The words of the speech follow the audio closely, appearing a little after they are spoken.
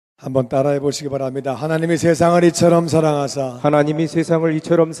한번 따라해 보시기 바랍니다. 하나님이 세상을 이처럼 사랑하사 하나님이 세상을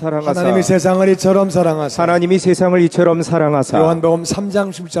이처럼 사랑하사 하나님이 세상을 이처럼 사랑하사 하나님이 세상을 이처럼 사랑하사 요한복음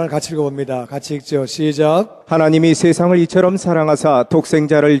 3장 16절을 같이 읽어봅니다. 같이 읽죠. 시작. 하나님이 세상을 이처럼 사랑하사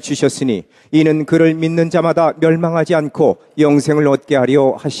독생자를 주셨으니 이는 그를 믿는 자마다 멸망하지 않고 영생을 얻게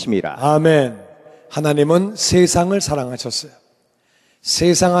하려 하심이라. 아멘. 하나님은 세상을 사랑하셨어요.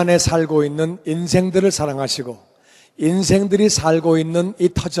 세상 안에 살고 있는 인생들을 사랑하시고 인생들이 살고 있는 이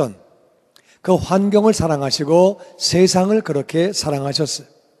터전, 그 환경을 사랑하시고 세상을 그렇게 사랑하셨어요.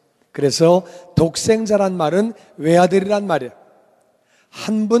 그래서 독생자란 말은 외아들이란 말이에요.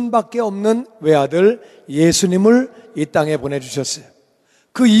 한 분밖에 없는 외아들 예수님을 이 땅에 보내주셨어요.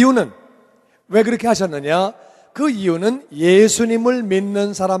 그 이유는 왜 그렇게 하셨느냐? 그 이유는 예수님을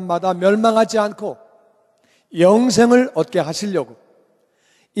믿는 사람마다 멸망하지 않고 영생을 얻게 하시려고.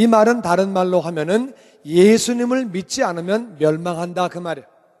 이 말은 다른 말로 하면은 예수님을 믿지 않으면 멸망한다 그 말이에요.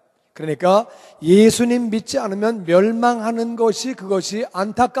 그러니까 예수님 믿지 않으면 멸망하는 것이 그것이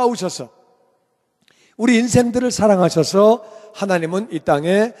안타까우셔서 우리 인생들을 사랑하셔서 하나님은 이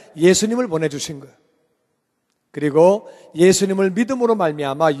땅에 예수님을 보내주신 거예요. 그리고 예수님을 믿음으로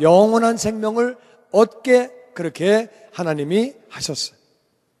말미암아 영원한 생명을 얻게 그렇게 하나님이 하셨어요.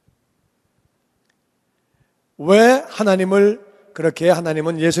 왜 하나님은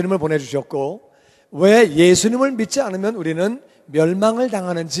예수님을 보내주셨고 왜 예수님을 믿지 않으면 우리는 멸망을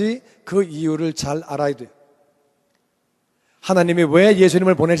당하는지 그 이유를 잘 알아야 돼요. 하나님이 왜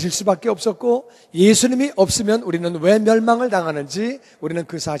예수님을 보내실 수밖에 없었고 예수님이 없으면 우리는 왜 멸망을 당하는지 우리는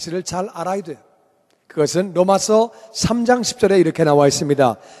그 사실을 잘 알아야 돼요. 그것은 로마서 3장 10절에 이렇게 나와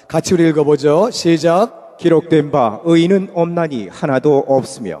있습니다. 같이 우리 읽어보죠. 시작. 기록된 바 의인은 없나니 하나도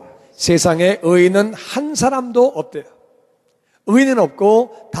없으며 세상에 의인은 한 사람도 없대요. 의인은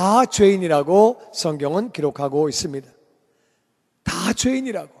없고 다 죄인이라고 성경은 기록하고 있습니다. 다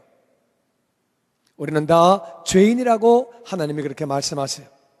죄인이라고. 우리는 다 죄인이라고 하나님이 그렇게 말씀하세요.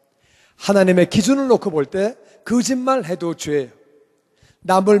 하나님의 기준을 놓고 볼 때 거짓말해도 죄예요.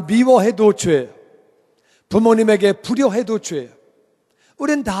 남을 미워해도 죄예요. 부모님에게 불효해도 죄예요.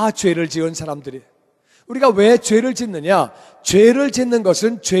 우리는 다 죄를 지은 사람들이에요. 우리가 왜 죄를 짓느냐? 죄를 짓는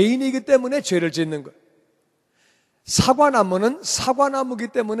것은 죄인이기 때문에 죄를 짓는 거예요. 사과나무는 사과나무기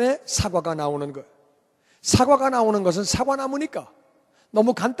때문에 사과가 나오는 거예요. 사과가 나오는 것은 사과나무니까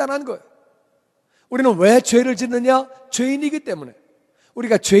너무 간단한 거예요. 우리는 왜 죄를 짓느냐? 죄인이기 때문에.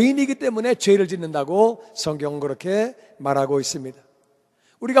 우리가 죄인이기 때문에 죄를 짓는다고 성경은 그렇게 말하고 있습니다.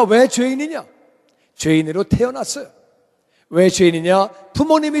 우리가 왜 죄인이냐? 죄인으로 태어났어요. 왜 죄인이냐?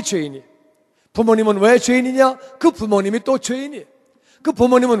 부모님이 죄인이에요. 부모님은 왜 죄인이냐? 그 부모님이 또 죄인이에요. 그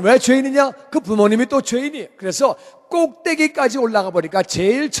부모님은 왜 죄인이냐? 그 부모님이 또 죄인이에요. 그래서 꼭대기까지 올라가 보니까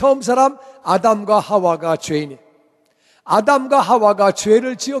제일 처음 사람 아담과 하와가 죄인이에요. 아담과 하와가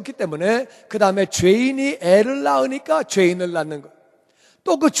죄를 지었기 때문에 그 다음에 죄인이 애를 낳으니까 죄인을 낳는 거예요.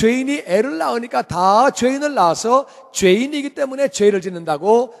 또 그 죄인이 애를 낳으니까 다 죄인을 낳아서 죄인이기 때문에 죄를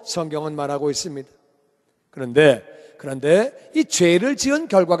짓는다고 성경은 말하고 있습니다. 그런데 이 죄를 지은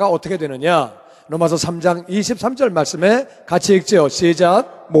결과가 어떻게 되느냐? 로마서 3장 23절 말씀에 같이 읽죠.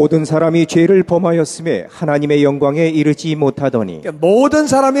 시작. 모든 사람이 죄를 범하였음에 하나님의 영광에 이르지 못하더니. 그러니까 모든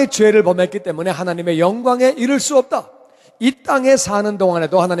사람이 죄를 범했기 때문에 하나님의 영광에 이를 수 없다. 이 땅에 사는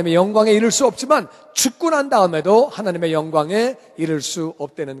동안에도 하나님의 영광에 이를 수 없지만 죽고 난 다음에도 하나님의 영광에 이를 수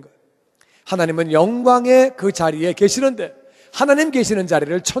없다는 거예요. 하나님은 영광의 그 자리에 계시는데 하나님 계시는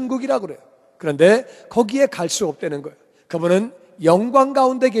자리를 천국이라고 그래요. 그런데 거기에 갈 수 없다는 거예요. 그분은 영광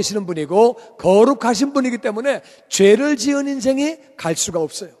가운데 계시는 분이고 거룩하신 분이기 때문에 죄를 지은 인생이 갈 수가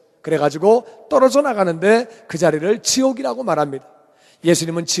없어요. 그래가지고 떨어져 나가는데 그 자리를 지옥이라고 말합니다.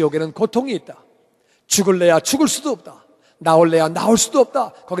 예수님은 지옥에는 고통이 있다. 죽을래야 죽을 수도 없다. 나올래야 나올 수도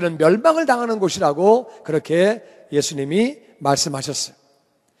없다. 거기는 멸망을 당하는 곳이라고 그렇게 예수님이 말씀하셨어요.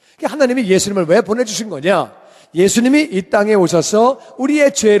 하나님이 예수님을 왜 보내주신 거냐? 예수님이 이 땅에 오셔서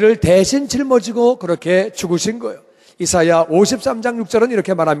우리의 죄를 대신 짊어지고 그렇게 죽으신 거예요. 이사야 53장 6절은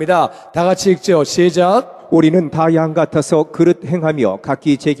이렇게 말합니다. 다 같이 읽죠. 시작. 우리는 다 양 같아서 그릇 행하며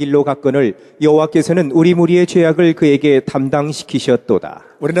각기 제 길로 갔거늘 여호와께서는 우리 무리의 죄악을 그에게 담당시키셨도다.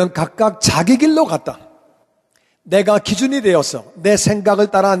 우리는 각각 자기 길로 갔다. 내가 기준이 되어서 내 생각을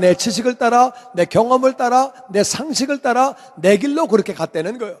따라, 내 지식을 따라, 내 경험을 따라, 내 상식을 따라 내 길로 그렇게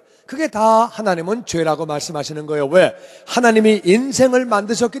갔다는 거예요. 그게 다 하나님은 죄라고 말씀하시는 거예요. 왜? 하나님이 인생을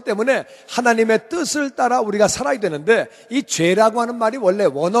만드셨기 때문에 하나님의 뜻을 따라 우리가 살아야 되는데 이 죄라고 하는 말이 원래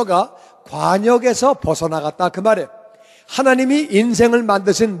원어가 관역에서 벗어나갔다 그 말이에요. 하나님이 인생을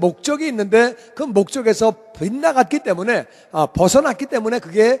만드신 목적이 있는데 그 목적에서 빗나갔기 때문에 벗어났기 때문에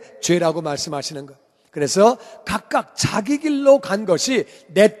그게 죄라고 말씀하시는 거예요. 그래서 각각 자기 길로 간 것이,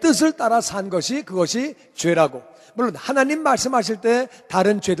 내 뜻을 따라 산 것이, 그것이 죄라고. 물론 하나님 말씀하실 때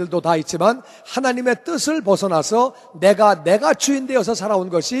다른 죄들도 다 있지만 하나님의 뜻을 벗어나서 내가 주인 되어서 살아온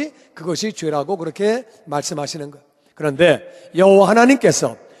것이, 그것이 죄라고 그렇게 말씀하시는 거예요. 그런데 여호와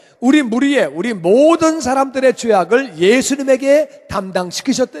하나님께서 우리 무리의, 우리 모든 사람들의 죄악을 예수님에게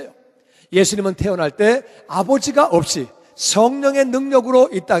담당시키셨대요. 예수님은 태어날 때 아버지가 없이 성령의 능력으로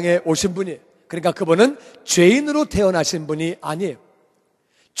이 땅에 오신 분이에요. 그러니까 그분은 죄인으로 태어나신 분이 아니에요.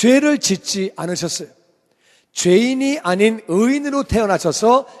 죄를 짓지 않으셨어요. 죄인이 아닌 의인으로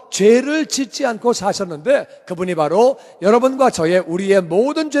태어나셔서 죄를 짓지 않고 사셨는데, 그분이 바로 여러분과 저의, 우리의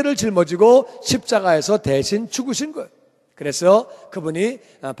모든 죄를 짊어지고 십자가에서 대신 죽으신 거예요. 그래서 그분이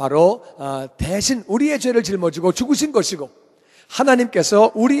바로 대신 우리의 죄를 짊어지고 죽으신 것이고,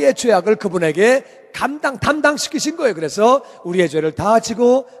 하나님께서 우리의 죄악을 그분에게 담당시키신 거예요. 그래서 우리의 죄를 다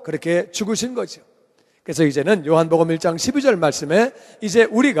지고 그렇게 죽으신 거죠. 그래서 이제는 요한복음 1장 12절 말씀에, 이제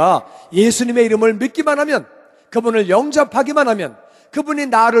우리가 예수님의 이름을 믿기만 하면, 그분을 영접하기만 하면, 그분이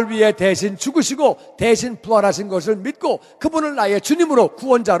나를 위해 대신 죽으시고 대신 부활하신 것을 믿고 그분을 나의 주님으로,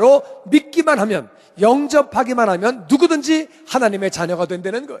 구원자로 믿기만 하면, 영접하기만 하면 누구든지 하나님의 자녀가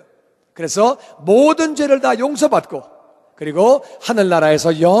된다는 거예요. 그래서 모든 죄를 다 용서받고 그리고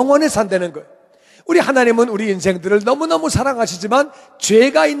하늘나라에서 영원히 산다는 거예요. 우리 하나님은 우리 인생들을 너무너무 사랑하시지만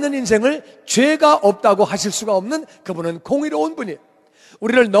죄가 있는 인생을 죄가 없다고 하실 수가 없는, 그분은 공의로운 분이에요.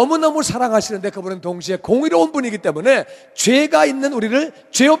 우리를 너무너무 사랑하시는데 그분은 동시에 공의로운 분이기 때문에 죄가 있는 우리를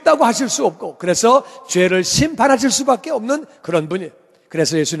죄 없다고 하실 수 없고, 그래서 죄를 심판하실 수밖에 없는 그런 분이에요.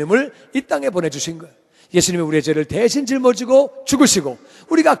 그래서 예수님을 이 땅에 보내주신 거예요. 예수님이 우리의 죄를 대신 짊어지고 죽으시고,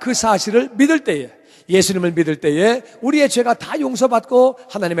 우리가 그 사실을 믿을 때에, 예수님을 믿을 때에 우리의 죄가 다 용서받고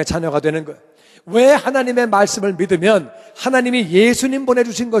하나님의 자녀가 되는 거예요. 왜 하나님의 말씀을 믿으면, 하나님이 예수님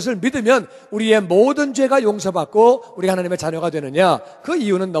보내주신 것을 믿으면 우리의 모든 죄가 용서받고 우리 하나님의 자녀가 되느냐? 그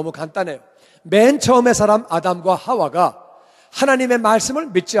이유는 너무 간단해요. 맨 처음에 사람 아담과 하와가 하나님의 말씀을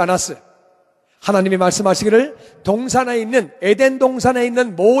믿지 않았어요. 하나님이 말씀하시기를 동산에 있는, 에덴 동산에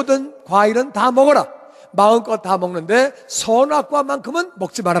있는 모든 과일은 다 먹어라, 마음껏 다 먹는데 선악과만큼은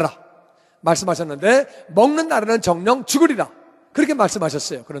먹지 말아라 말씀하셨는데, 먹는 날에는 정령 죽으리라, 그렇게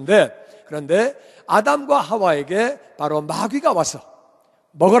말씀하셨어요. 그런데 아담과 하와에게 바로 마귀가 와서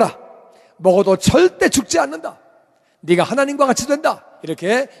먹어라, 먹어도 절대 죽지 않는다, 네가 하나님과 같이 된다,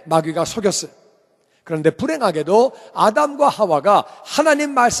 이렇게 마귀가 속였어요. 그런데 불행하게도 아담과 하와가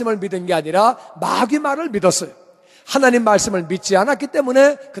하나님 말씀을 믿은 게 아니라 마귀 말을 믿었어요. 하나님 말씀을 믿지 않았기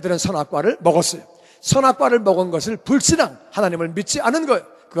때문에 그들은 선악과를 먹었어요. 선악과를 먹은 것을 불신앙, 하나님을 믿지 않은 거예요.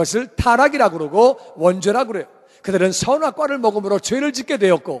 그것을 타락이라고 그러고 원죄라고 그래요. 그들은 선악과를 먹음으로 죄를 짓게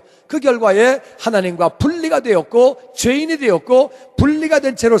되었고, 그 결과에 하나님과 분리가 되었고 죄인이 되었고, 분리가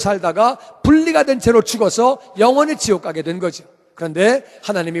된 채로 살다가 분리가 된 채로 죽어서 영원히 지옥 가게 된 거죠. 그런데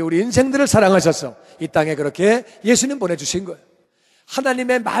하나님이 우리 인생들을 사랑하셔서 이 땅에 그렇게 예수님 보내주신 거예요.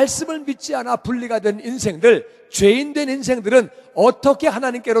 하나님의 말씀을 믿지 않아 분리가 된 인생들, 죄인 된 인생들은 어떻게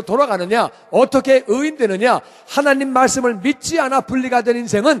하나님께로 돌아가느냐, 어떻게 의인 되느냐? 하나님 말씀을 믿지 않아 분리가 된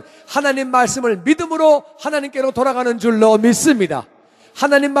인생은 하나님 말씀을 믿음으로 하나님께로 돌아가는 줄로 믿습니다.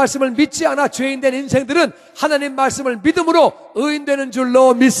 하나님 말씀을 믿지 않아 죄인 된 인생들은 하나님 말씀을 믿음으로 의인 되는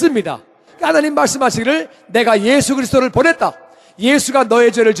줄로 믿습니다. 하나님 말씀하시기를 내가 예수 그리스도를 보냈다, 예수가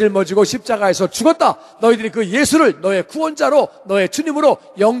너의 죄를 짊어지고 십자가에서 죽었다, 너희들이 그 예수를 너의 구원자로, 너의 주님으로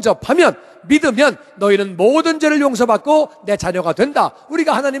영접하면, 믿으면 너희는 모든 죄를 용서받고 내 자녀가 된다.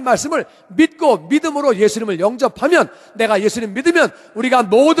 우리가 하나님 말씀을 믿고 믿음으로 예수님을 영접하면, 내가 예수님 믿으면 우리가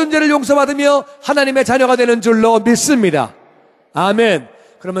모든 죄를 용서받으며 하나님의 자녀가 되는 줄로 믿습니다. 아멘.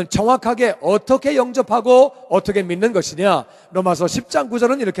 그러면 정확하게 어떻게 영접하고 어떻게 믿는 것이냐? 로마서 10장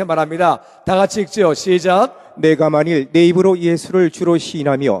 9절은 이렇게 말합니다. 다 같이 읽지요. 시작. 내가 만일 내 입으로 예수를 주로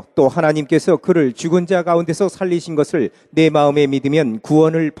시인하며 또 하나님께서 그를 죽은 자 가운데서 살리신 것을 내 마음에 믿으면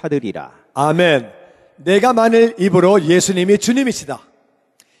구원을 받으리라. 아멘. 내가 만일 입으로 예수님이 주님이시다,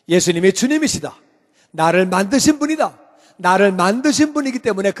 예수님이 주님이시다, 나를 만드신 분이다, 나를 만드신 분이기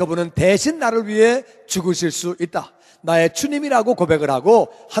때문에 그분은 대신 나를 위해 죽으실 수 있다, 나의 주님이라고 고백을 하고,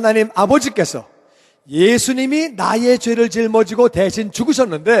 하나님 아버지께서 예수님이 나의 죄를 짊어지고 대신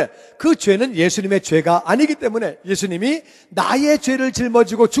죽으셨는데 그 죄는 예수님의 죄가 아니기 때문에, 예수님이 나의 죄를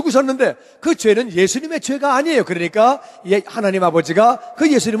짊어지고 죽으셨는데 그 죄는 예수님의 죄가 아니에요. 그러니까 하나님 아버지가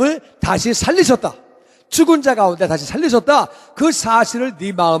그 예수님을 다시 살리셨다, 죽은 자 가운데 다시 살리셨다, 그 사실을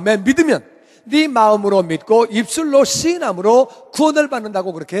네 마음에 믿으면, 네 마음으로 믿고 입술로 시인함으로 구원을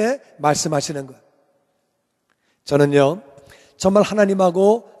받는다고 그렇게 말씀하시는 거예요. 저는요, 정말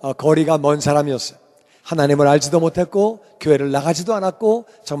하나님하고 거리가 먼 사람이었어요. 하나님을 알지도 못했고 교회를 나가지도 않았고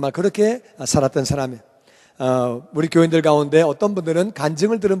정말 그렇게 살았던 사람이에요. 우리 교인들 가운데 어떤 분들은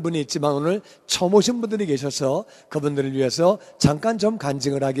간증을 들은 분이 있지만 오늘 처음 오신 분들이 계셔서 그분들을 위해서 잠깐 좀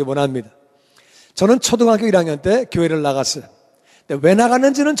간증을 하기 원합니다. 저는 초등학교 1학년 때 교회를 나갔어요. 근데 왜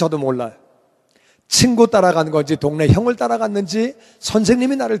나갔는지는 저도 몰라요. 친구 따라간 건지 동네 형을 따라갔는지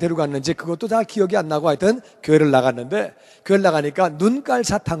선생님이 나를 데려갔는지 그것도 다 기억이 안 나고 하여튼 교회를 나갔는데 교회를 나가니까 눈깔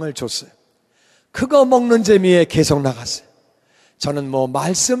사탕을 줬어요. 그거 먹는 재미에 계속 나갔어요. 저는 뭐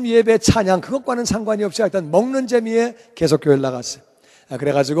말씀, 예배, 찬양 그것과는 상관이 없이 하여튼 먹는 재미에 계속 교회를 나갔어요.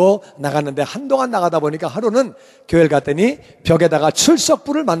 그래가지고 나갔는데 한동안 나가다 보니까 하루는 교회를 갔더니 벽에다가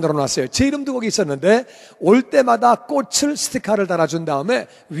출석부를 만들어 놨어요. 제 이름도 거기 있었는데 올 때마다 꽃을 스티커를 달아준 다음에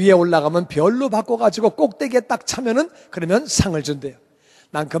위에 올라가면 별로 바꿔가지고 꼭대기에 딱 차면은 그러면 상을 준대요.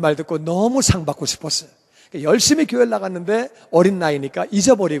 난 그 말 듣고 너무 상 받고 싶었어요. 열심히 교회를 나갔는데 어린 나이니까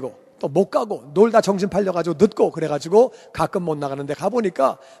잊어버리고 또 못 가고 놀다 정신 팔려가지고 늦고 그래가지고 가끔 못 나가는데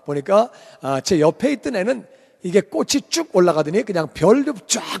가보니까 제 옆에 있던 애는 이게 꽃이 쭉 올라가더니 그냥 별도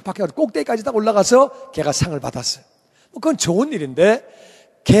쫙 박혀가지고 꼭대기까지 딱 올라가서 걔가 상을 받았어요. 그건 좋은 일인데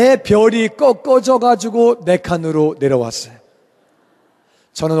걔 별이 꺾어져가지고 내 칸으로 내려왔어요.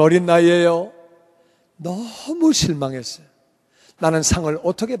 저는 어린 나이에요. 너무 실망했어요. 나는 상을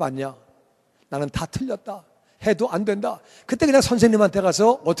어떻게 받냐? 나는 다 틀렸다. 해도 안 된다. 그때 그냥 선생님한테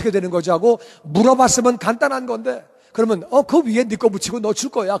가서 어떻게 되는 거지 하고 물어봤으면 간단한 건데 그러면 그 위에 네 거 붙이고 너 줄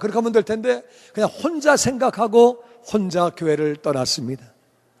거야. 그렇게 하면 될 텐데 그냥 혼자 생각하고 혼자 교회를 떠났습니다.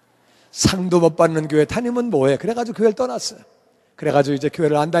 상도 못 받는 교회 다니면 뭐해. 그래가지고 교회를 떠났어요. 그래가지고 이제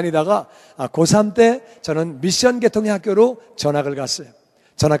교회를 안 다니다가 고3 때 저는 미션 계통의 학교로 전학을 갔어요.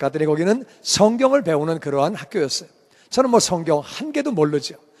 전학 갔더니 거기는 성경을 배우는 그러한 학교였어요. 저는 뭐 성경 한 개도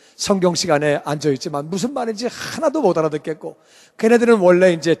모르죠. 성경 시간에 앉아있지만 무슨 말인지 하나도 못 알아듣겠고 걔네들은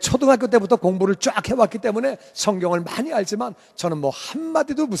원래 이제 초등학교 때부터 공부를 쫙 해왔기 때문에 성경을 많이 알지만 저는 뭐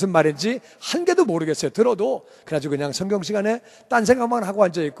한마디도 무슨 말인지 한 개도 모르겠어요. 들어도. 그래가지고 그냥 성경 시간에 딴 생각만 하고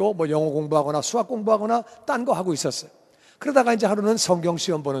앉아있고 뭐 영어 공부하거나 수학 공부하거나 딴 거 하고 있었어요. 그러다가 이제 하루는 성경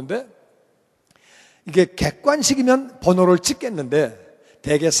시험 보는데 이게 객관식이면 번호를 찍겠는데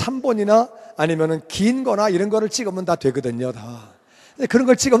대개 3번이나 아니면은 긴 거나 이런 거를 찍으면 다 되거든요. 다. 그런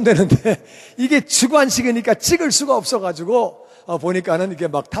걸 찍으면 되는데 이게 주관식이니까 찍을 수가 없어가지고 보니까는 이게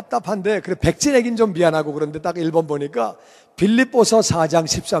막 답답한데 그래 백진에긴 좀 미안하고 그런데 딱 1번 보니까 빌립보서 4장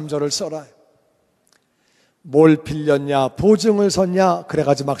 13절을 써라. 뭘 빌렸냐 보증을 섰냐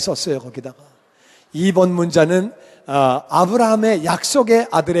그래가지고 막 썼어요. 거기다가 2번 문자는 아브라함의 약속의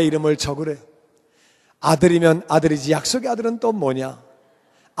아들의 이름을 적으래요. 아들이면 아들이지 약속의 아들은 또 뭐냐.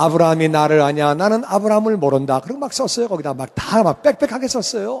 아브라함이 나를 아냐 나는 아브라함을 모른다. 그리고 막 썼어요. 거기다 막 다 막 빽빽하게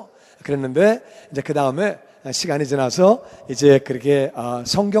썼어요. 그랬는데 이제 그 다음에 시간이 지나서 이제 그렇게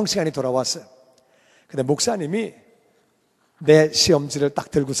성경 시간이 돌아왔어요. 근데 목사님이 내 시험지를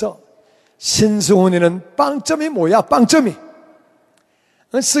딱 들고서 신승훈이는 빵점이 뭐야 빵점이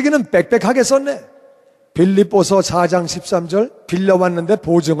쓰기는 빽빽하게 썼네. 빌립보서 4장 13절 빌려왔는데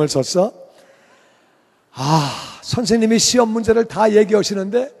보증을 썼어. 선생님이 시험 문제를 다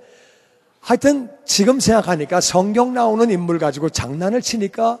얘기하시는데 하여튼 지금 생각하니까 성경 나오는 인물 가지고 장난을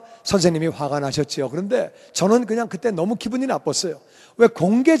치니까 선생님이 화가 나셨지요. 그런데 저는 그냥 그때 너무 기분이 나빴어요. 왜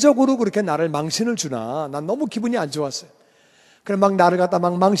공개적으로 그렇게 나를 망신을 주나. 난 너무 기분이 안 좋았어요. 그래 막 나를 갖다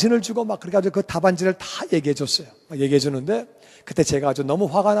막 망신을 주고 막 그렇게 가지고 그 답안지를 다 얘기해 줬어요. 얘기해 주는데 그때 제가 아주 너무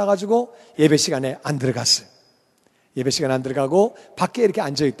화가 나가지고 예배 시간에 안 들어갔어요. 예배 시간 안 들어가고 밖에 이렇게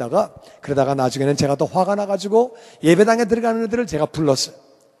앉아 있다가 그러다가 나중에는 제가 또 화가 나가지고 예배당에 들어가는 애들을 제가 불렀어요.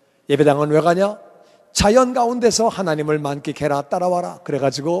 예배당은 왜 가냐? 자연 가운데서 하나님을 만끽해라 따라와라.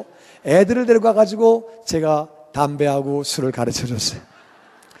 그래가지고 애들을 데려가가지고 제가 담배하고 술을 가르쳐 줬어요.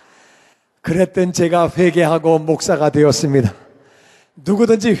 그랬던 제가 회개하고 목사가 되었습니다.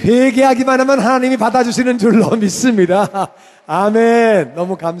 누구든지 회개하기만 하면 하나님이 받아주시는 줄로 믿습니다. 아멘.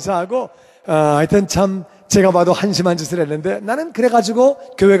 너무 감사하고 하여튼 참 제가 봐도 한심한 짓을 했는데 나는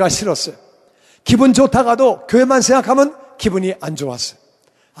그래가지고 교회가 싫었어요. 기분 좋다가도 교회만 생각하면 기분이 안 좋았어요.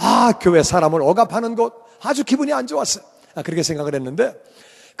 교회 사람을 억압하는 곳 아주 기분이 안 좋았어요. 그렇게 생각을 했는데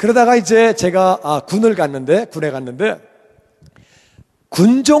그러다가 이제 제가 군에 갔는데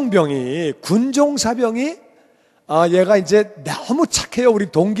군종사병이 얘가 이제 너무 착해요. 우리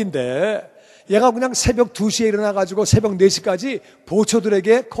동기인데 얘가 그냥 새벽 2시에 일어나가지고 새벽 4시까지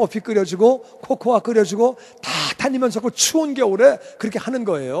보초들에게 커피 끓여주고 코코아 끓여주고 다 다니면서 그 추운 겨울에 그렇게 하는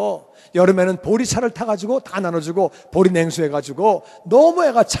거예요. 여름에는 보리차를 타가지고 다 나눠주고 보리 냉수해가지고 너무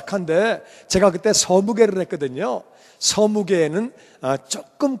애가 착한데 제가 그때 서무계를 했거든요. 서무계에는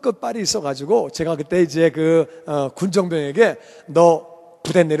조금 끝발이 있어가지고 제가 그때 이제 그 군정병에게 너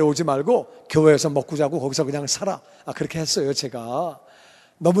부대 내려오지 말고 교회에서 먹고 자고 거기서 그냥 살아. 그렇게 했어요, 제가.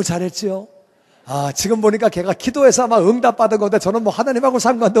 너무 잘했지요? 지금 보니까 걔가 기도해서 아마 응답받은 건데 저는 뭐 하나님하고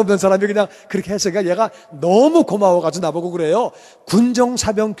상관도 없는 사람이 그냥 그렇게 했어요. 그러니까 얘가 너무 고마워가지고 나보고 그래요.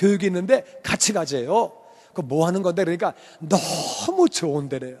 군정사병 교육이 있는데 같이 가재요. 그 뭐 하는 건데? 그러니까 너무 좋은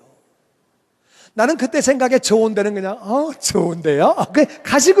데래요. 나는 그때 생각에 좋은 데는 그냥 좋은 데요?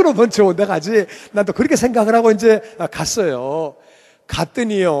 가식으로 본 좋은 데 가지. 난 또 그렇게 생각을 하고 이제 갔어요.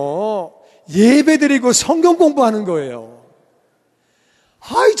 갔더니요, 예배 드리고 성경 공부하는 거예요.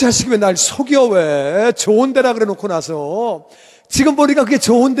 이 자식이 왜 날 속여, 왜? 좋은 데라 그래 놓고 나서. 지금 보니까 그게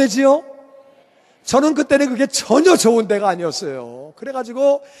좋은 데지요? 저는 그때는 그게 전혀 좋은 데가 아니었어요.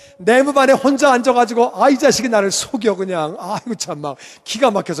 그래가지고 내무반에 혼자 앉아가지고 이 자식이 나를 속여 그냥. 이거 참 막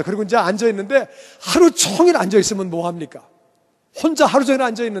기가 막혀서. 그리고 이제 앉아있는데 하루 종일 앉아있으면 뭐합니까? 혼자 하루 종일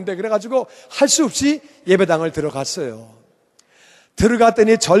앉아있는데 그래가지고 할 수 없이 예배당을 들어갔어요.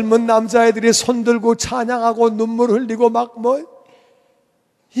 들어갔더니 젊은 남자애들이 손 들고 찬양하고 눈물 흘리고 막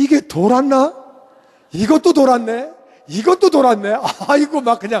이게 돌았나? 이것도 돌았네? 이것도 돌았네. 아이고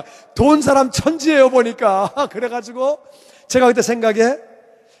막 그냥 돈 사람 천지예요 보니까. 그래가지고 제가 그때 생각에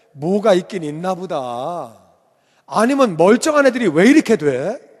뭐가 있긴 있나 보다. 아니면 멀쩡한 애들이 왜 이렇게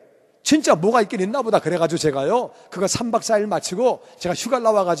돼? 진짜 뭐가 있긴 있나 보다. 그래가지고 제가요, 그거 3박 4일 마치고 제가 휴가를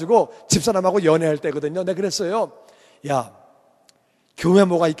나와가지고 집사람하고 연애할 때거든요. 내가 그랬어요. 야, 교회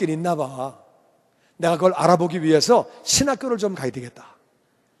뭐가 있긴 있나 봐. 내가 그걸 알아보기 위해서 신학교를 좀 가야 되겠다.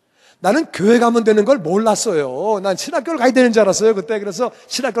 나는 교회 가면 되는 걸 몰랐어요. 난 신학교를 가야 되는 줄 알았어요, 그때. 그래서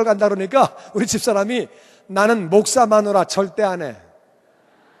신학교를 간다 그러니까 우리 집사람이 나는 목사 마누라 절대 안 해.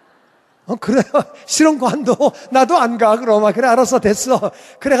 그래. 실은 관도 나도 안 가. 그럼 그래 알았어 됐어.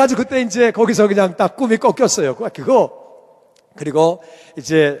 그래가지고 그때 이제 거기서 그냥 딱 꿈이 꺾였어요. 그거. 그리고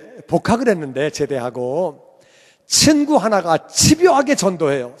이제 복학을 했는데 제대하고 친구 하나가 집요하게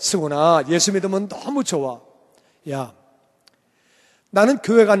전도해요. 승훈아, 예수 믿으면 너무 좋아. 야, 나는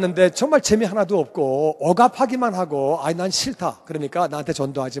교회 갔는데 정말 재미 하나도 없고 억압하기만 하고 난 싫다. 그러니까 나한테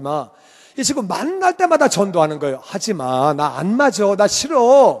전도하지 마. 이 친구 만날 때마다 전도하는 거예요. 하지 마. 나 안 맞아. 나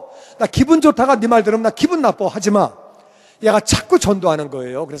싫어. 나 기분 좋다가 네 말 들으면 나 기분 나빠. 하지 마. 얘가 자꾸 전도하는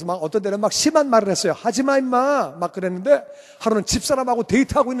거예요. 그래서 막 어떤 때는 막 심한 말을 했어요. 하지 마 임마. 막 그랬는데 하루는 집사람하고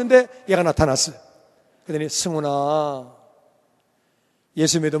데이트하고 있는데 얘가 나타났어요. 그러더니 승훈아,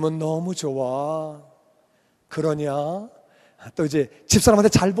 예수 믿으면 너무 좋아. 그러냐? 또 이제 집사람한테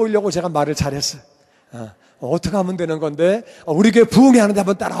잘 보이려고 제가 말을 잘했어요. 어떻게 하면 되는 건데? 우리 교회 부흥회 하는데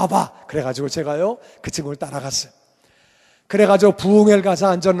한번 따라와봐. 그래가지고 제가요, 그 친구를 따라갔어요. 그래가지고 부흥회를 가서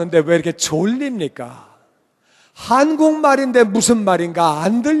앉았는데 왜 이렇게 졸립니까? 한국말인데 무슨 말인가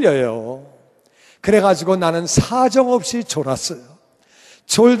안 들려요. 그래가지고 나는 사정없이 졸았어요.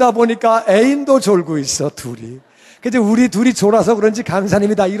 졸다 보니까 애인도 졸고 있어, 둘이. 그래서 우리 둘이 졸아서 그런지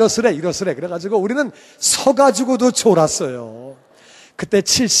강사님이 다 일어서래. 그래가지고 우리는 서가지고도 졸았어요. 그때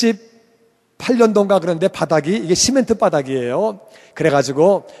 78년도인가 그런데 바닥이 이게 시멘트 바닥이에요.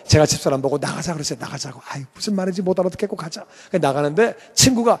 그래가지고 제가 집사람 보고 나가자 그랬어요. 나가자고. 무슨 말인지 못 알아듣겠고 가자. 나가는데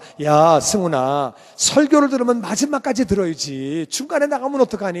친구가 야, 승훈아, 설교를 들으면 마지막까지 들어야지. 중간에 나가면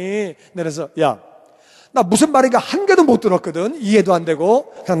어떡하니? 그래서 야, 나 무슨 말인가 한 개도 못 들었거든. 이해도 안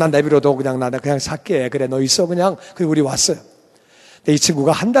되고 그냥 난 내비로도 그냥 나 그냥 살게. 그래 너 있어 그냥. 그리고 우리 왔어요. 근데 이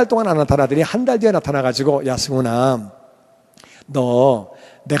친구가 한 달 동안 안 나타나더니 한 달 뒤에 나타나가지고 야, 승훈아, 너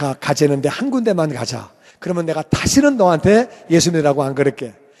내가 가재는데 한 군데만 가자. 그러면 내가 다시는 너한테 예수 믿으라고 안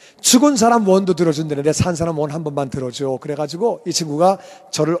그럴게. 죽은 사람 원도 들어준다는데 산 사람 원 한 번만 들어줘. 그래가지고 이 친구가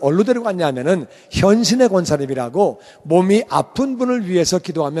저를 어디로 데리고 갔냐면은 현신의 권사님이라고 몸이 아픈 분을 위해서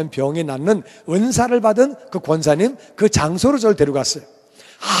기도하면 병이 낫는 은사를 받은 그 권사님, 그 장소로 저를 데려갔어요.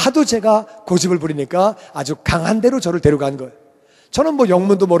 하도 제가 고집을 부리니까 아주 강한 데로 저를 데려간 거예요. 저는 뭐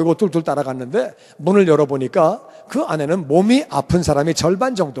영문도 모르고 툴툴 따라갔는데 문을 열어보니까 그 안에는 몸이 아픈 사람이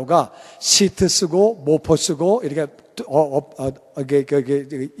절반 정도가 시트 쓰고 모포 쓰고 이렇게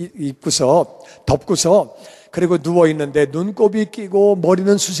입고서 덮고서 그리고 누워있는데 눈곱이 끼고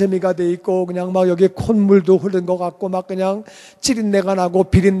머리는 수세미가 돼 있고 그냥 막 여기 콧물도 흐른 것 같고 막 그냥 찌린내가 나고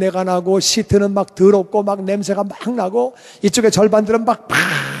비린내가 나고 시트는 막 더럽고 막 냄새가 막 나고 이쪽에 절반들은 막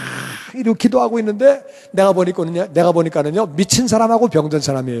이렇게 기도하고 있는데 내가 보니까는요 미친 사람하고 병든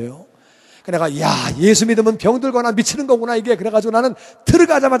사람이에요. 내가 야, 예수 믿으면 병들거나 미치는 거구나 이게. 그래가지고 나는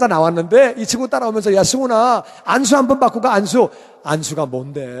들어가자마자 나왔는데 이 친구 따라오면서 야, 승훈아, 안수 한번 받고 가. 안수가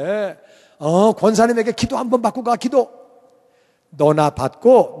뭔데? 권사님에게 기도 한번 받고 가. 기도. 너나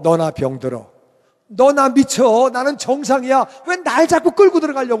받고 너나 병들어. 너나 미쳐. 나는 정상이야. 왜 날 자꾸 끌고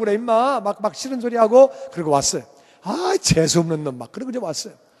들어가려고 그래 임마. 막 싫은 소리 하고 그러고 왔어요. 재수없는 놈 막 그러고 이제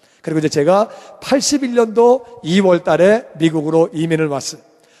왔어요. 그리고 이제 제가 81년도 2월 달에 미국으로 이민을 왔어요.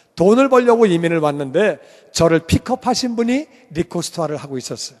 돈을 벌려고 이민을 왔는데 저를 픽업하신 분이 리코스토아를 하고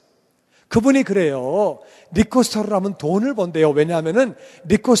있었어요. 그분이 그래요. 리코스토아를 하면 돈을 번대요. 왜냐하면은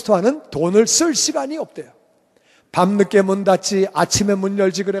리코스토아는 돈을 쓸 시간이 없대요. 밤늦게 문 닫지 아침에 문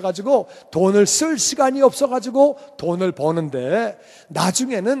열지 그래가지고 돈을 쓸 시간이 없어가지고 돈을 버는데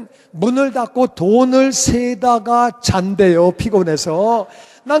나중에는 문을 닫고 돈을 세다가 잔대요. 피곤해서.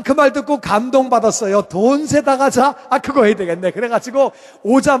 난 그 말 듣고 감동받았어요. 돈 세다가 자? 그거 해야 되겠네. 그래가지고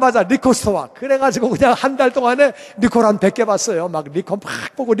오자마자 리코스토아. 그래가지고 그냥 한 달 동안에 리코를 한 100개 봤어요. 막 리코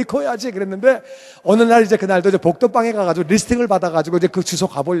막 보고 리코 해야지 그랬는데 어느 날 이제 그날도 이제 복덕방에 가가지고 리스팅을 받아가지고 이제 그 주소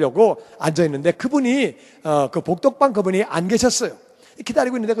가보려고 앉아있는데 그분이, 그 복덕방 그분이 안 계셨어요.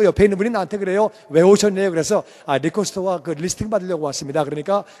 기다리고 있는데 그 옆에 있는 분이 나한테 그래요. 왜 오셨네요? 그래서 리코스토아 그 리스팅 받으려고 왔습니다.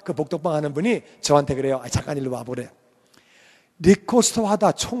 그러니까 그 복덕방 하는 분이 저한테 그래요. 잠깐 일로 와보래. 리코스토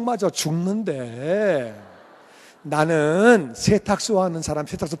하다 총 맞아 죽는데 나는 세탁소 하는 사람,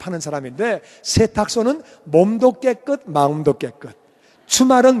 세탁소 파는 사람인데 세탁소는 몸도 깨끗, 마음도 깨끗.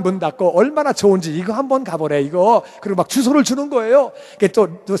 주말은 문 닫고 얼마나 좋은지 이거 한번 가보래 이거. 그리고 막 주소를 주는 거예요.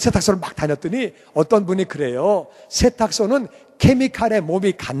 또 세탁소를 막 다녔더니 어떤 분이 그래요. 세탁소는 케미칼에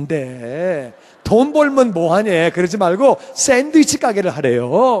몸이 간대. 돈 벌면 뭐하냐 그러지 말고 샌드위치 가게를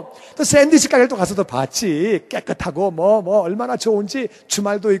하래요. 또 샌드위치 가게를 또 가서 또 봤지. 깨끗하고 뭐 얼마나 좋은지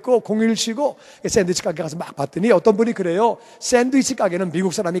주말도 있고 공휴일 쉬고 샌드위치 가게 가서 막 봤더니 어떤 분이 그래요. 샌드위치 가게는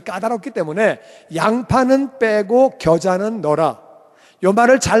미국 사람이 까다롭기 때문에 양파는 빼고 겨자는 넣어라. 요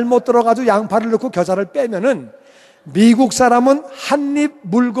말을 잘못 들어가지고 양파를 넣고 겨자를 빼면은 미국 사람은 한 입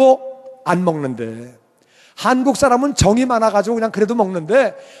물고 안 먹는데 한국 사람은 정이 많아가지고 그냥 그래도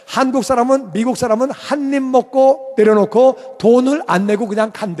먹는데 미국 사람은 한 입 먹고 내려놓고 돈을 안 내고 그냥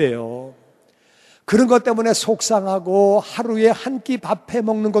간대요. 그런 것 때문에 속상하고 하루에 한 끼 밥 해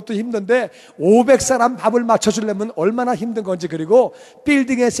먹는 것도 힘든데 500사람 밥을 맞춰주려면 얼마나 힘든 건지. 그리고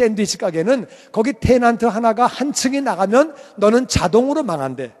빌딩의 샌드위치 가게는 거기 테넌트 하나가 한 층이 나가면 너는 자동으로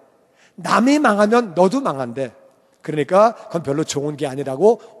망한대. 남이 망하면 너도 망한대. 그러니까 그건 별로 좋은 게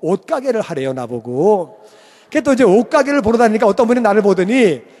아니라고 옷가게를 하래요 나보고. 또 이제 옷가게를 보러 다니니까 어떤 분이 나를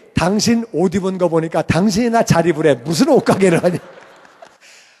보더니 당신 옷 입은 거 보니까 당신이나 잘 입으래. 무슨 옷가게를 하냐.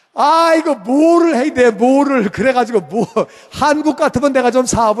 이거 뭐를 해야 돼, 뭐를. 그래가지고 한국 같으면 내가 좀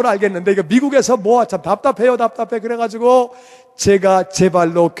사업을 알겠는데, 이거 미국에서 참 답답해요, 답답해. 그래가지고 제가 제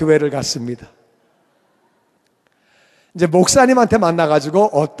발로 교회를 갔습니다. 이제 목사님한테 만나가지고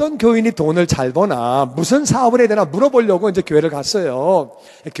어떤 교인이 돈을 잘 버나, 무슨 사업을 해야 되나 물어보려고 이제 교회를 갔어요.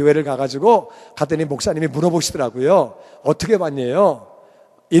 교회를 가가지고 갔더니 목사님이 물어보시더라고요. 어떻게 봤냐요?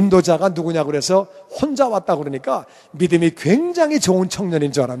 인도자가 누구냐고 그래서 혼자 왔다고 그러니까 믿음이 굉장히 좋은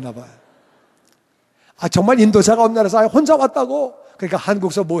청년인 줄 알았나 봐요. 정말 인도자가 없나 그래서 혼자 왔다고. 그러니까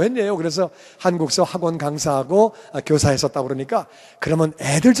한국서 뭐 했냐요? 그래서 한국서 학원 강사하고 교사했었다고 그러니까 그러면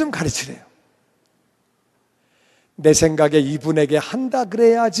애들 좀 가르치래요. 내 생각에 이분에게 한다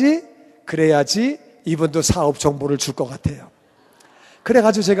그래야지 이분도 사업 정보를 줄 것 같아요.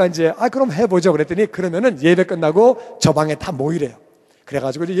 그래가지고 제가 이제 그럼 해보죠 그랬더니 그러면은 예배 끝나고 저 방에 다 모이래요.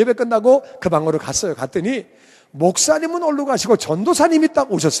 그래가지고 이제 예배 끝나고 그 방으로 갔어요. 갔더니 목사님은 어디로 가시고 전도사님이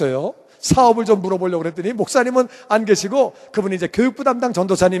딱 오셨어요. 사업을 좀 물어보려고 그랬더니 목사님은 안 계시고 그분이 이제 교육부 담당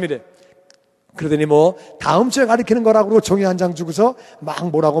전도사님이래. 그러더니 다음 주에 가르치는 거라고 종이 한 장 주고서 막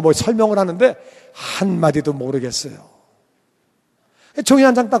뭐라고 설명을 하는데 한마디도 모르겠어요. 종이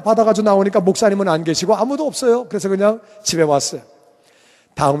한 장 딱 받아가지고 나오니까 목사님은 안 계시고 아무도 없어요. 그래서 그냥 집에 왔어요.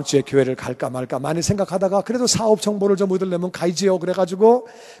 다음 주에 교회를 갈까 말까 많이 생각하다가 그래도 사업 정보를 좀 얻으려면 가야지요. 그래가지고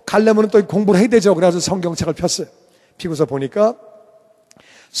가려면 또 공부를 해야 되죠. 그래가지고 성경책을 폈어요. 피고서 보니까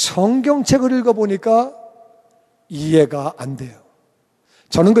성경책을 읽어보니까 이해가 안 돼요.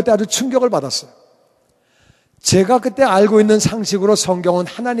 저는 그때 아주 충격을 받았어요. 제가 그때 알고 있는 상식으로 성경은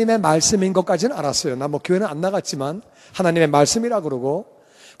하나님의 말씀인 것까지는 알았어요. 나 교회는 안 나갔지만 하나님의 말씀이라 그러고,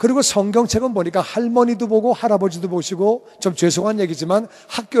 그리고 성경책은 보니까 할머니도 보고 할아버지도 보시고, 좀 죄송한 얘기지만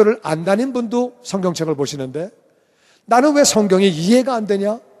학교를 안 다닌 분도 성경책을 보시는데 나는 왜 성경이 이해가 안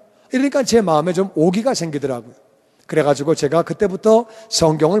되냐? 이러니까 제 마음에 좀 오기가 생기더라고요. 그래가지고 제가 그때부터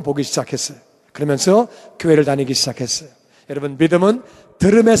성경을 보기 시작했어요. 그러면서 교회를 다니기 시작했어요. 여러분, 믿음은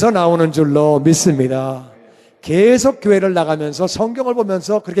들음에서 나오는 줄로 믿습니다. 계속 교회를 나가면서 성경을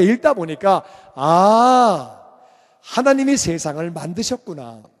보면서 그렇게 읽다 보니까 하나님이 세상을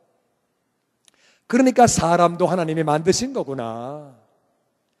만드셨구나. 그러니까 사람도 하나님이 만드신 거구나.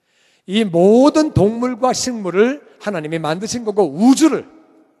 이 모든 동물과 식물을 하나님이 만드신 거고, 우주를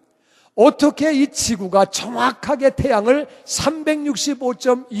어떻게 이 지구가 정확하게 태양을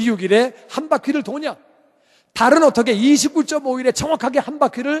 365.26일에 한 바퀴를 도냐? 달은 어떻게 29.5일에 정확하게 한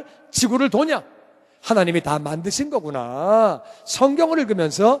바퀴를 지구를 도냐? 하나님이 다 만드신 거구나. 성경을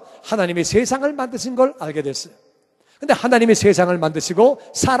읽으면서 하나님이 세상을 만드신 걸 알게 됐어요. 근데 하나님이 세상을 만드시고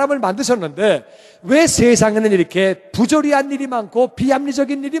사람을 만드셨는데 왜 세상에는 이렇게 부조리한 일이 많고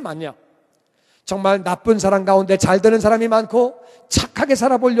비합리적인 일이 많냐? 정말 나쁜 사람 가운데 잘 되는 사람이 많고 착하게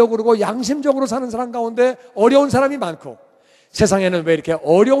살아보려고 그러고 양심적으로 사는 사람 가운데 어려운 사람이 많고 세상에는 왜 이렇게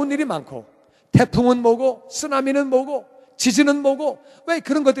어려운 일이 많고 태풍은 뭐고 쓰나미는 뭐고 지진은 뭐고 왜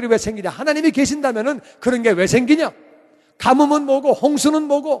그런 것들이 왜 생기냐? 하나님이 계신다면은 그런 게 왜 생기냐? 가뭄은 뭐고 홍수는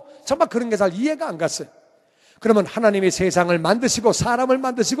뭐고 정말 그런 게 잘 이해가 안 갔어요. 그러면 하나님이 세상을 만드시고 사람을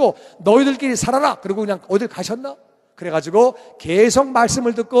만드시고 너희들끼리 살아라 그리고 그냥 어딜 가셨나? 그래가지고 계속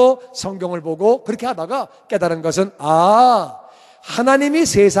말씀을 듣고 성경을 보고 그렇게 하다가 깨달은 것은 하나님이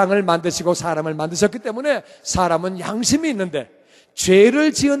세상을 만드시고 사람을 만드셨기 때문에 사람은 양심이 있는데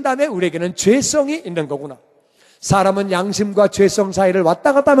죄를 지은 다음에 우리에게는 죄성이 있는 거구나. 사람은 양심과 죄성 사이를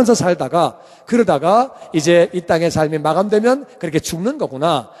왔다 갔다 하면서 살다가 그러다가 이제 이 땅의 삶이 마감되면 그렇게 죽는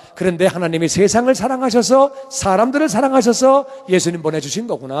거구나. 그런데 하나님이 세상을 사랑하셔서 사람들을 사랑하셔서 예수님 보내주신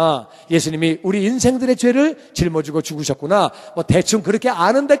거구나. 예수님이 우리 인생들의 죄를 짊어지고 죽으셨구나. 뭐 대충 그렇게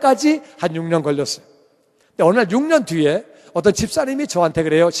아는 데까지 한 6년 걸렸어요. 근데 어느 날 6년 뒤에 어떤 집사님이 저한테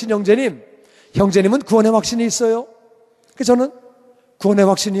그래요. 신형제님, 형제님은 구원의 확신이 있어요? 그래서 저는 구원의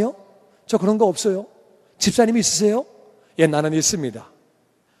확신이요? 저 그런 거 없어요. 집사님이 있으세요? 예, 나는 있습니다.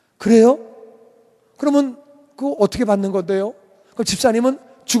 그래요? 그러면 그거 어떻게 받는 건데요? 그럼 집사님은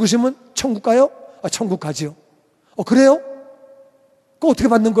죽으시면 천국 가요? 천국 가지요. 그래요? 그거 어떻게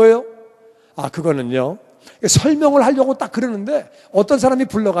받는 거예요? 그거는요. 설명을 하려고 딱 그러는데 어떤 사람이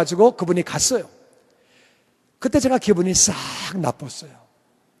불러가지고 그분이 갔어요. 그때 제가 기분이 싹 나빴어요.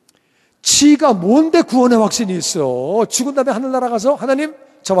 지가 뭔데 구원의 확신이 있어. 죽은 다음에 하늘나라 가서 하나님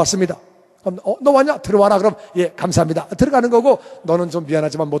저 왔습니다. 그럼 너 왔냐? 들어와라. 그럼 예 감사합니다. 들어가는 거고 너는 좀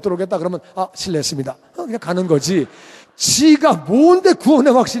미안하지만 못 들어오겠다. 그러면 실례했습니다. 그냥 가는 거지. 지가 뭔데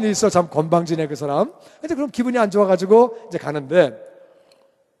구원의 확신이 있어. 참 건방지네 그 사람. 이제 그럼 기분이 안 좋아가지고 이제 가는데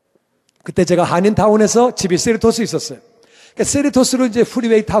그때 제가 한인타운에서 집이 세리토스 있었어요. 그러니까 세리토스로 이제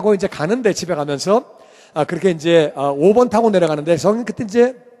프리웨이 타고 이제 가는데 집에 가면서 그렇게 이제 5번 타고 내려가는데 저는 그때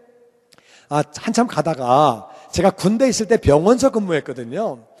이제 한참 가다가 제가 군대에 있을 때 병원서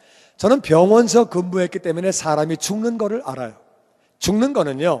근무했거든요. 저는 병원서 근무했기 때문에 사람이 죽는 거를 알아요. 죽는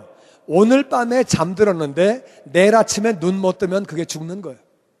거는요, 오늘 밤에 잠들었는데 내일 아침에 눈 못 뜨면 그게 죽는 거예요.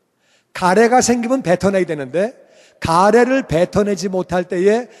 가래가 생기면 뱉어내야 되는데 가래를 뱉어내지 못할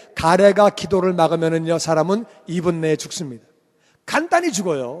때에 가래가 기도를 막으면은요, 사람은 2분 내에 죽습니다. 간단히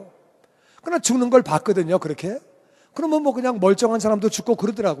죽어요. 그러나 죽는 걸 봤거든요, 그렇게. 그러면 뭐 그냥 멀쩡한 사람도 죽고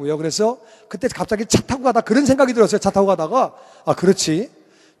그러더라고요. 그래서 그때 갑자기 차 타고 가다 그런 생각이 들었어요. 차 타고 가다가 그렇지.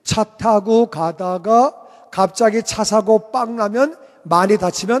 차 타고 가다가 갑자기 차 사고 빵 나면 많이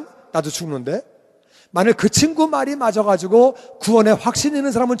다치면 나도 죽는데 만약 그 친구 말이 맞아가지고 구원에 확신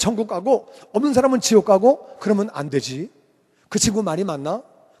있는 사람은 천국 가고 없는 사람은 지옥 가고 그러면 안 되지. 그 친구 말이 맞나?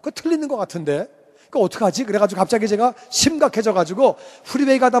 그거 틀리는 것 같은데 그거 어떡하지? 그래가지고 갑자기 제가 심각해져가지고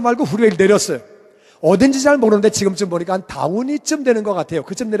프리웨이 가다 말고 프리웨이를 내렸어요. 어딘지 잘 모르는데 지금쯤 보니까 한 다운이쯤 되는 것 같아요.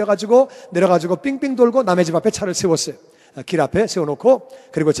 그쯤 내려가지고 삥삥 돌고 남의 집 앞에 차를 세웠어요. 길 앞에 세워놓고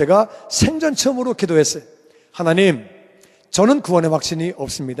그리고 제가 생전 처음으로 기도했어요. 하나님, 저는 구원의 확신이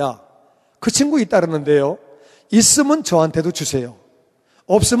없습니다. 그 친구 있다는데요. 있으면 저한테도 주세요.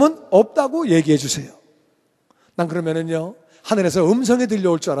 없으면 없다고 얘기해 주세요. 난 그러면은요, 하늘에서 음성이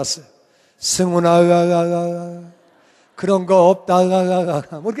들려올 줄 알았어요. 승훈아, 그런 거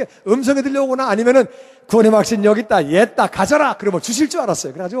없다. 뭐 이렇게 음성이 들려오거나 아니면은 구원의 확신 여기 있다, 얘다, 가져라. 그러면 주실 줄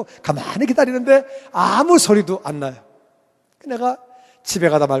알았어요. 그래가지고 가만히 기다리는데 아무 소리도 안 나요. 내가 집에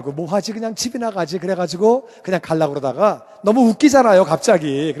가다 말고 뭐 하지? 그냥 집이나 가지. 그래가지고 그냥 가려고 그러다가 너무 웃기잖아요,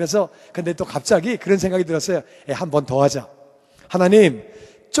 갑자기. 그래서 근데 또 갑자기 그런 생각이 들었어요. 한 번 더 하자. 하나님,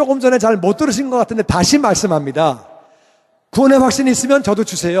 조금 전에 잘 못 들으신 것 같은데 다시 말씀합니다. 구원의 확신이 있으면 저도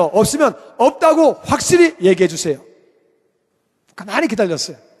주세요. 없으면 없다고 확실히 얘기해 주세요. 가만히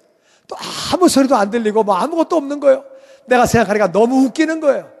기다렸어요. 또 아무 소리도 안 들리고 뭐 아무것도 없는 거예요. 내가 생각하니까 너무 웃기는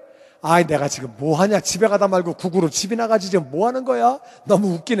거예요. 내가 지금 뭐 하냐? 집에 가다 말고 국으로 집이나 가지. 지금 뭐 하는 거야?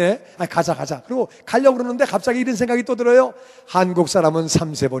 너무 웃기네. 가자. 그리고 가려고 그러는데 갑자기 이런 생각이 또 들어요. 한국 사람은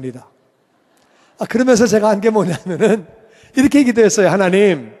 3세번이다. 그러면서 제가 한 게 뭐냐면은 이렇게 기도했어요.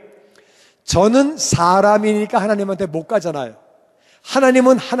 하나님, 저는 사람이니까 하나님한테 못 가잖아요.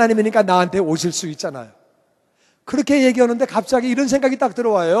 하나님은 하나님이니까 나한테 오실 수 있잖아요. 그렇게 얘기하는데 갑자기 이런 생각이 딱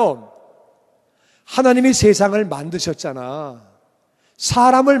들어와요. 하나님이 세상을 만드셨잖아.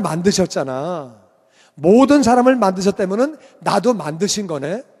 사람을 만드셨잖아. 모든 사람을 만드셨다면은 나도 만드신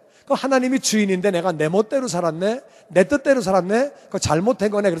거네. 그 하나님이 주인인데 내가 내 멋대로 살았네, 내 뜻대로 살았네, 그거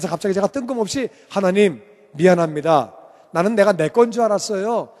잘못된 거네. 그래서 갑자기 제가 뜬금없이 하나님 미안합니다. 나는 내가 내 건 줄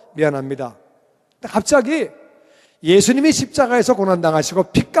알았어요. 미안합니다. 근데 갑자기 예수님이 십자가에서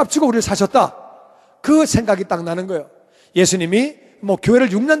고난당하시고 핏값 주고 우리를 사셨다. 그 생각이 딱 나는 거예요. 예수님이 교회를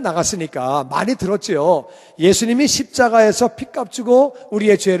 6년 나갔으니까 많이 들었죠. 예수님이 십자가에서 핏값 주고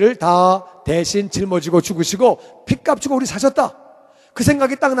우리의 죄를 다 대신 짊어지고 죽으시고 핏값 주고 우리 사셨다. 그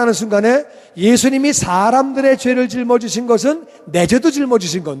생각이 딱 나는 순간에 예수님이 사람들의 죄를 짊어지신 것은 내 죄도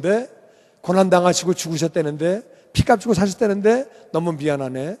짊어지신 건데, 고난당하시고 죽으셨다는데, 핏값 주고 사셨다는데 너무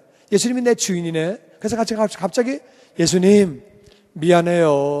미안하네. 예수님이 내 주인이네. 그래서 갑자기 예수님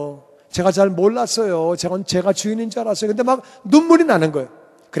미안해요. 제가 잘 몰랐어요. 제가 주인인 줄 알았어요. 근데 막 눈물이 나는 거예요.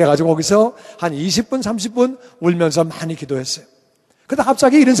 그래가지고 거기서 한 20분 30분 울면서 많이 기도했어요. 그러다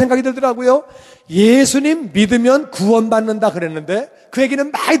갑자기 이런 생각이 들더라고요. 예수님 믿으면 구원받는다 그랬는데, 그 얘기는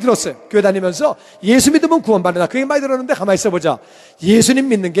많이 들었어요. 교회 다니면서 예수 믿으면 구원받는다, 그 얘기 많이 들었는데, 가만히 있어보자. 예수님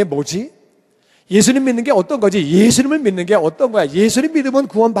믿는 게 뭐지? 예수님 믿는 게 어떤 거지? 예수님을 믿는 게 어떤 거야? 예수님 믿으면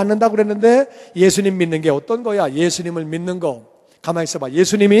구원받는다고 그랬는데 예수님 믿는 게 어떤 거야? 예수님을 믿는 거. 가만히 있어봐.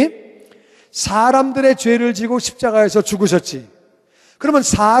 예수님이 사람들의 죄를 지고 십자가에서 죽으셨지. 그러면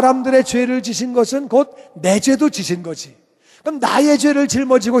사람들의 죄를 지신 것은 곧 내 죄도 지신 거지. 그럼 나의 죄를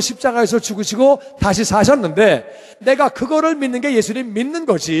짊어지고 십자가에서 죽으시고 다시 사셨는데, 내가 그거를 믿는 게 예수님 믿는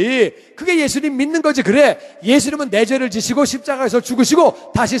거지. 그게 예수님 믿는 거지. 그래, 예수님은 내 죄를 지시고 십자가에서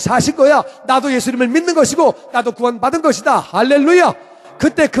죽으시고 다시 사신 거야. 나도 예수님을 믿는 것이고 나도 구원받은 것이다. 할렐루야.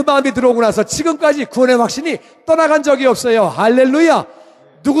 그때 그 마음이 들어오고 나서 지금까지 구원의 확신이 떠나간 적이 없어요. 할렐루야.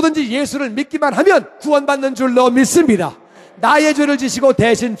 누구든지 예수를 믿기만 하면 구원받는 줄로 믿습니다. 나의 죄를 지시고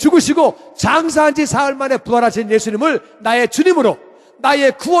대신 죽으시고 장사한 지 사흘 만에 부활하신 예수님을 나의 주님으로,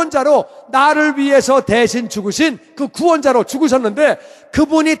 나의 구원자로, 나를 위해서 대신 죽으신 그 구원자로 죽으셨는데,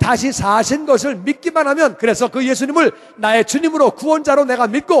 그분이 다시 사신 것을 믿기만 하면, 그래서 그 예수님을 나의 주님으로, 구원자로 내가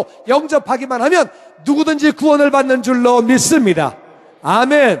믿고 영접하기만 하면 누구든지 구원을 받는 줄로 믿습니다.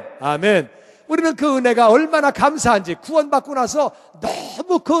 아멘. 아멘. 우리는 그 은혜가 얼마나 감사한지, 구원받고 나서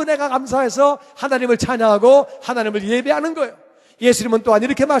너무 그 은혜가 감사해서 하나님을 찬양하고 하나님을 예배하는 거예요. 예수님은 또한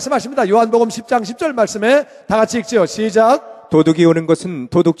이렇게 말씀하십니다. 요한복음 10장 10절 말씀에 다 같이 읽지요. 시작. 도둑이 오는 것은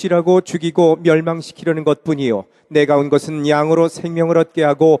도둑질하고 죽이고 멸망시키려는 것뿐이요, 내가 온 것은 양으로 생명을 얻게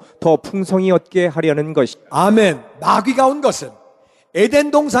하고 더 풍성히 얻게 하려는 것이다. 아멘. 마귀가 온 것은,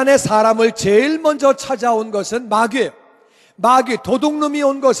 에덴 동산에 사람을 제일 먼저 찾아온 것은 마귀예요. 마귀, 도둑놈이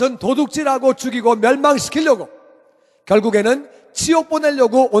온 것은 도둑질하고 죽이고 멸망시키려고, 결국에는 지옥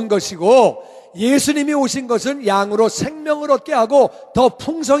보내려고 온 것이고, 예수님이 오신 것은 양으로 생명을 얻게 하고 더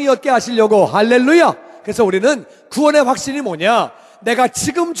풍성히 얻게 하시려고. 할렐루야. 그래서 우리는 구원의 확신이 뭐냐? 내가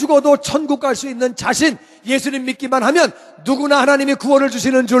지금 죽어도 천국 갈 수 있는 자신, 예수님 믿기만 하면 누구나 하나님이 구원을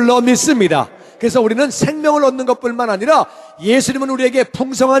주시는 줄로 믿습니다. 그래서 우리는 생명을 얻는 것뿐만 아니라 예수님은 우리에게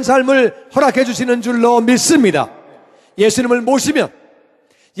풍성한 삶을 허락해 주시는 줄로 믿습니다. 예수님을 모시면,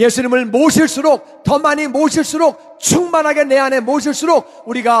 예수님을 모실수록, 더 많이 모실수록, 충만하게 내 안에 모실수록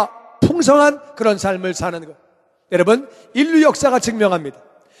우리가 풍성한 그런 삶을 사는 것. 여러분, 인류 역사가 증명합니다.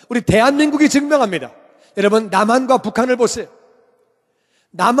 우리 대한민국이 증명합니다. 여러분, 남한과 북한을 보세요.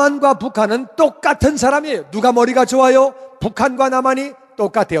 남한과 북한은 똑같은 사람이에요. 누가 머리가 좋아요? 북한과 남한이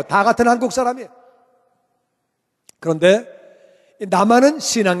똑같아요. 다 같은 한국 사람이에요. 그런데 남한은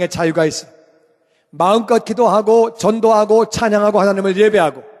신앙의 자유가 있어요. 마음껏 기도하고 전도하고 찬양하고 하나님을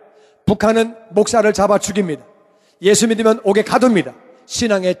예배하고, 북한은 목사를 잡아 죽입니다. 예수 믿으면 옥에 가둡니다.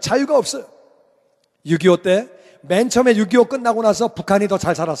 신앙의 자유가 없어요. 6.25 때, 맨 처음에 6.25 끝나고 나서 북한이 더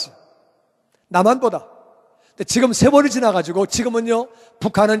잘 살았어요, 남한보다. 근데 지금 세월이 지나가지고 지금은요,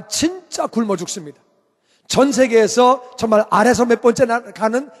 북한은 진짜 굶어 죽습니다. 전 세계에서 정말 아래서 몇 번째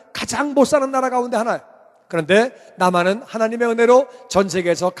가는 가장 못 사는 나라 가운데 하나예요. 그런데 남한은 하나님의 은혜로 전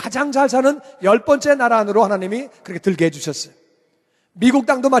세계에서 가장 잘 사는 10번째 나라 안으로 하나님이 그렇게 들게 해주셨어요. 미국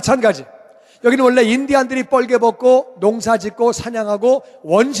땅도 마찬가지. 여기는 원래 인디안들이 뻘개 벗고 농사 짓고 사냥하고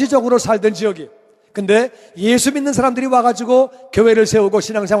원시적으로 살던 지역이에요. 근데 예수 믿는 사람들이 와가지고 교회를 세우고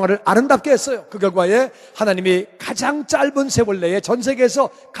신앙생활을 아름답게 했어요. 그 결과에 하나님이 가장 짧은 세월 내에 전 세계에서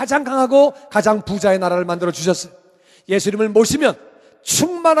가장 강하고 가장 부자의 나라를 만들어 주셨어요. 예수님을 모시면,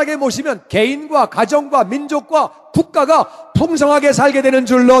 충만하게 모시면 개인과 가정과 민족과 국가가 풍성하게 살게 되는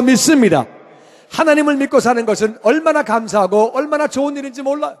줄로 믿습니다. 하나님을 믿고 사는 것은 얼마나 감사하고 얼마나 좋은 일인지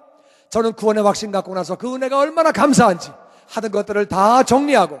몰라요. 저는 구원의 확신 갖고 나서 그 은혜가 얼마나 감사한지, 하던 것들을 다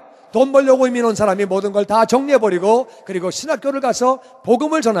정리하고, 돈 벌려고 이민 온 사람이 모든 걸 다 정리해버리고, 그리고 신학교를 가서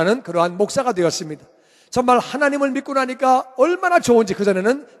복음을 전하는 그러한 목사가 되었습니다. 정말 하나님을 믿고 나니까 얼마나 좋은지,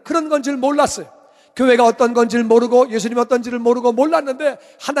 그전에는 그런 건 줄 몰랐어요. 교회가 어떤 건지를 모르고 예수님이 어떤지를 모르고 몰랐는데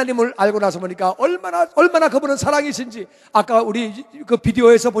하나님을 알고 나서 보니까 얼마나 그분은 사랑이신지. 아까 우리 그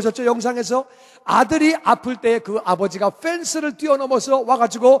비디오에서 보셨죠? 영상에서 아들이 아플 때 그 아버지가 펜스를 뛰어넘어서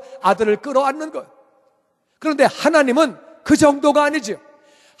와가지고 아들을 끌어안는 거예요. 그런데 하나님은 그 정도가 아니죠.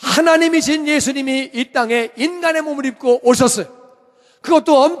 하나님이신 예수님이 이 땅에 인간의 몸을 입고 오셨어요.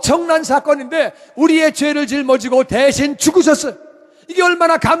 그것도 엄청난 사건인데 우리의 죄를 짊어지고 대신 죽으셨어요. 이게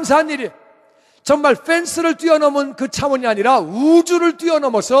얼마나 감사한 일이에요. 정말 펜스를 뛰어넘은 그 차원이 아니라 우주를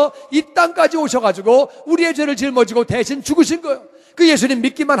뛰어넘어서 이 땅까지 오셔가지고 우리의 죄를 짊어지고 대신 죽으신 거예요. 그 예수님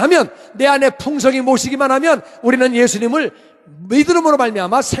믿기만 하면, 내 안에 풍성이 모시기만 하면 우리는 예수님을 믿음으로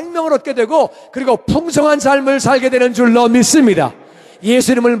말미암아 생명을 얻게 되고 그리고 풍성한 삶을 살게 되는 줄로 믿습니다.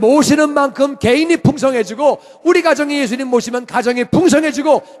 예수님을 모시는 만큼 개인이 풍성해지고 우리 가정이 예수님 모시면 가정이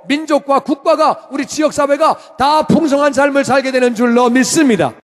풍성해지고 민족과 국가가 우리 지역사회가 다 풍성한 삶을 살게 되는 줄로 믿습니다.